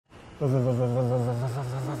Is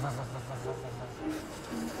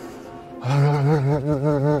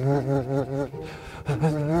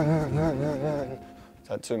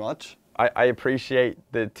that too much? I appreciate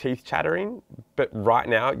the teeth chattering, but right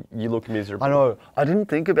now you look miserable. I know. I didn't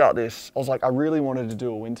think about this. I was like, I really wanted to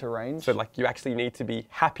do a winter range. So like you actually need to be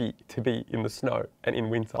happy to be in the snow and in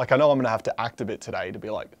winter. Like I know I'm gonna have to act a bit today to be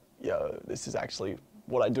like, yo, this is actually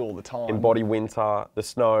what I do all the time. Embody winter, the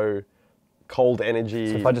snow, cold energy.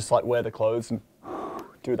 So if I just like wear the clothes and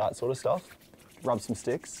do that sort of stuff, rub some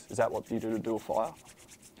sticks, is that what you do to do a fire?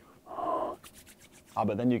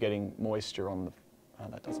 But then you're getting moisture on the,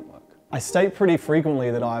 that doesn't work. I state pretty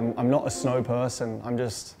frequently that I'm not a snow person. I'm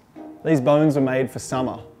just, these bones are made for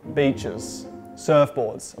summer, beaches,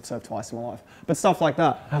 surfboards. I've surfed twice in my life, but stuff like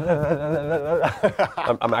that.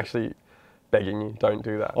 I'm actually begging you, don't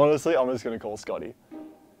do that. Honestly, I'm just gonna call Scotty.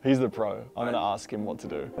 He's the pro. I'm gonna ask him what to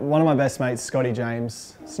do. One of my best mates, Scotty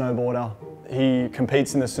James, snowboarder. He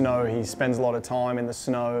competes in the snow. He spends a lot of time in the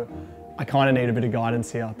snow. I kind of need a bit of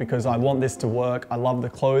guidance here because I want this to work. I love the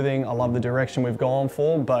clothing. I love the direction we've gone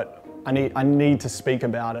for, but I need to speak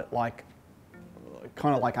about it like,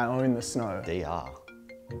 kind of like I own the snow. DR.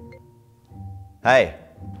 Hey,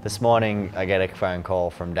 this morning I get a phone call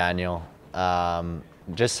from Daniel.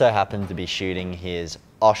 Just so happened to be shooting his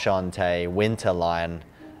Enchanté winter line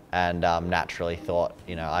and naturally thought,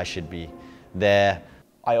 you know, I should be there.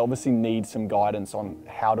 I obviously need some guidance on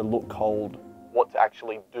how to look cold, what to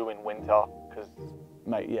actually do in winter, because,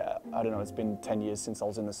 mate, yeah, I don't know, it's been 10 years since I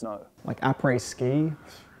was in the snow. Like après ski?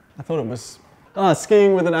 I thought it was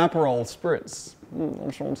skiing with an Aperol spritz.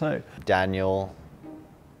 Enchanté. Daniel,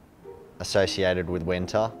 associated with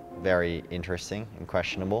winter, very interesting and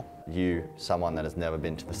questionable. You, someone that has never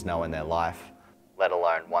been to the snow in their life, let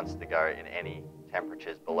alone wants to go in any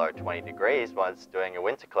temperatures below 20 degrees, was doing a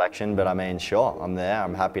winter collection, but I mean, sure, I'm there,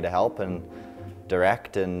 I'm happy to help and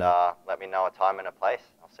direct and let me know a time and a place.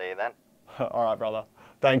 I'll see you then. All right, brother.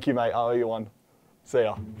 Thank you, mate. I owe you one. See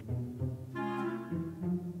ya.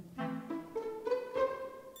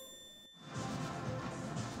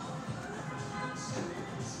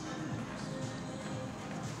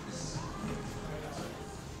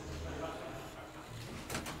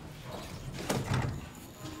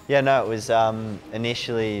 Yeah, no, it was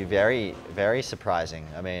initially very, very surprising.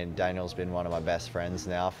 I mean, Daniel's been one of my best friends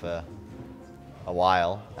now for a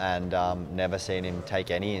while and never seen him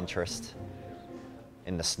take any interest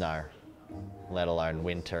in the snow, let alone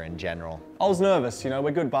winter in general. I was nervous, you know,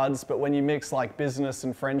 we're good buds, but when you mix like business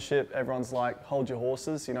and friendship, everyone's like, hold your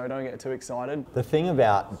horses, you know, don't get too excited. The thing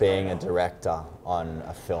about being a director on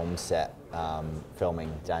a film set,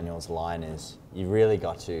 filming Daniel's line is you really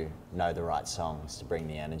got to know the right songs to bring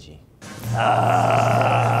the energy.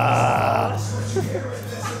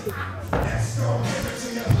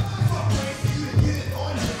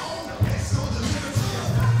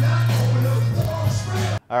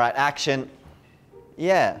 All right, action.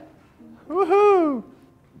 Yeah. Woohoo!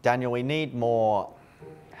 Daniel, we need more,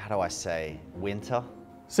 how do I say, winter?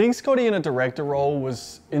 Seeing Scotty in a director role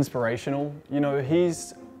was inspirational. You know,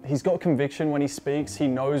 he's got conviction when he speaks, he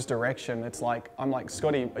knows direction. It's like, I'm like,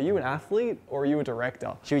 Scotty, are you an athlete or are you a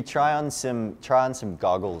director? Should we try on some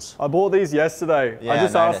goggles? I bought these yesterday. Yeah, I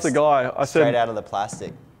just asked the guy, I Straight said, out of the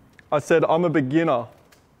plastic. I said, I'm a beginner,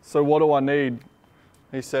 so what do I need?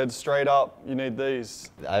 He said, straight up, you need these.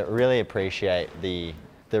 I really appreciate the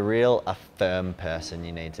real firm person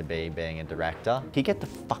you need to be being a director. Can you get the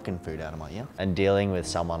fucking food out of my ear? And dealing with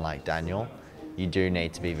someone like Daniel, you do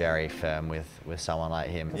need to be very firm with someone like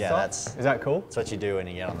him. Yeah, Is that cool? that's what you do when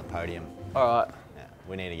you get on the podium. All right. Yeah,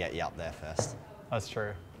 we need to get you up there first. That's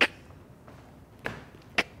true.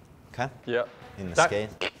 Okay? Yep. In the skis.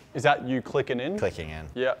 Is that you clicking in? Clicking in.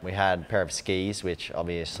 Yeah. We had a pair of skis, which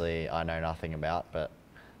obviously I know nothing about, but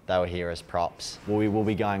they were here as props. We will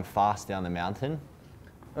be going fast down the mountain.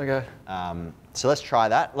 Okay. So let's try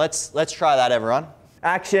that. Let's try that, everyone.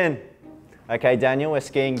 Action. Okay, Daniel, we're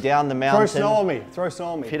skiing down the mountain. Throw snow on me, throw snow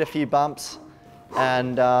on me. Hit a few bumps,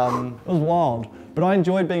 and It was wild, but I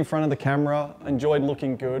enjoyed being in front of the camera, enjoyed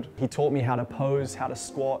looking good. He taught me how to pose, how to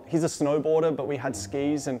squat. He's a snowboarder, but we had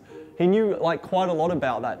skis, and he knew like quite a lot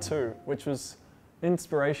about that too, which was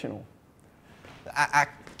inspirational.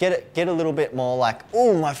 get a little bit more like,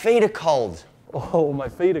 oh, my feet are cold. Oh, my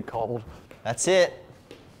feet are cold. That's it.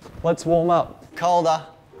 Let's warm up. Colder.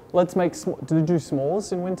 Let's make, do you do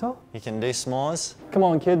s'mores in winter? You can do s'mores. Come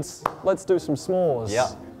on kids, let's do some s'mores. Yep.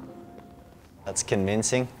 That's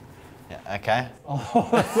convincing. Yeah, okay. Oh,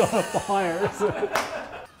 that's not a fire, is it?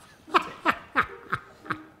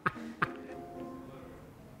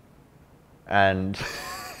 And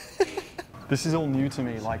This is all new to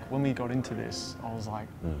me. Like when we got into this, I was like,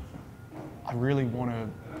 I really want to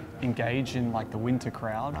engage in like the winter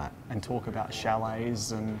crowd and talk about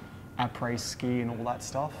chalets and après ski and all that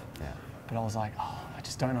stuff. Yeah. But I was like, oh, I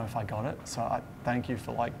just don't know if I got it. So I thank you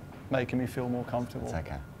for like making me feel more comfortable. It's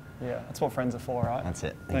okay. Yeah, that's what friends are for, right? That's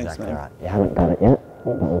it. Thanks, Exactly man. right. You haven't got it yet,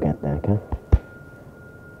 but we'll get there, okay?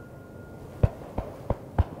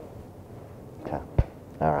 Okay.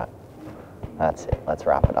 All right. That's it. Let's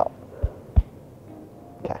wrap it up.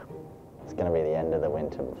 Okay. It's going to be the end of the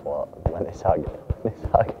winter before when this hug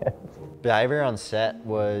ends. Behaviour on set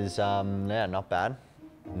was, yeah, not bad.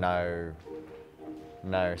 No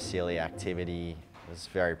silly activity. It was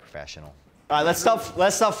very professional. All right,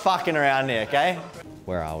 let's stop fucking around here, okay?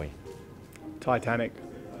 Where are we? Titanic.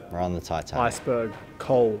 We're on the Titanic. Iceberg.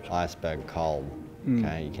 Cold. Iceberg cold.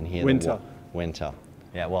 Okay, you can hear Winter. the winter.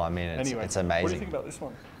 Yeah, well, I mean, it's amazing. What do you think about this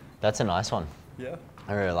one? That's a nice one. Yeah.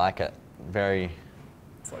 I really like it. Very.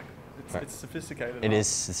 It's like it's sophisticated. It is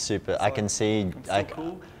super. I can see.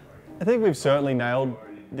 Cool. I think we've certainly nailed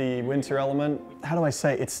the winter element. How do I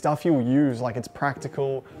say? It's stuff you'll use. Like it's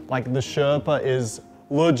practical. Like the Sherpa is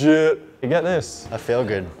legit. You get this? I feel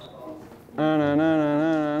good. Na, na, na, na,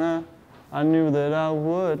 na, na. I knew that I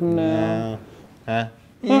would now.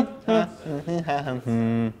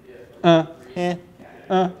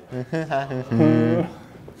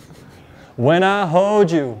 When I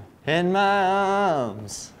hold you In my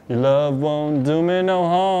arms. your love won't do me no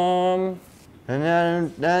harm. And I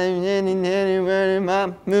don't even anywhere in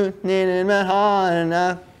my mood, in my heart, and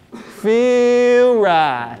I Feel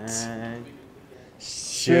right.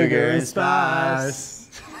 sugar and spice.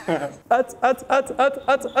 Here we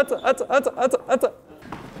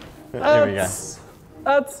go.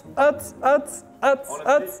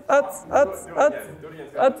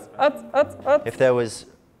 If there was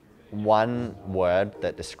one word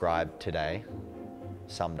that described today,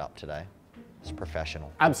 summed up today, it's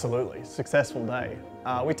professional. Absolutely, successful day.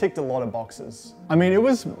 We ticked a lot of boxes. I mean, it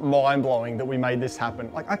was mind-blowing that we made this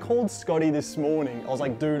happen. Like, I called Scotty this morning. I was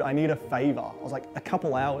like, dude, I need a favor. I was like, a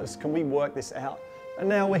couple hours, can we work this out? And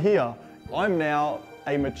now we're here. I'm now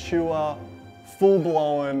a mature,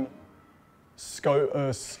 full-blown snow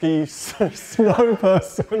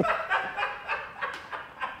person.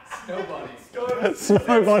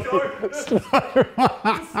 Snow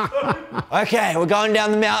Okay, we're going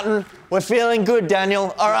down the mountain. We're feeling good,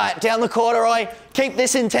 Daniel. All right, down the corduroy. Keep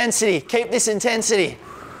this intensity. Keep this intensity.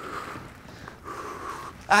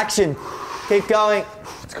 Action. Keep going.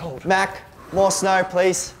 It's cold. Mac, more snow,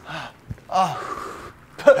 please. Oh,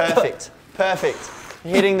 perfect. Perfect.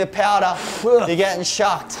 You're hitting the powder. You're getting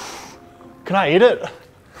shucked. Can I eat it?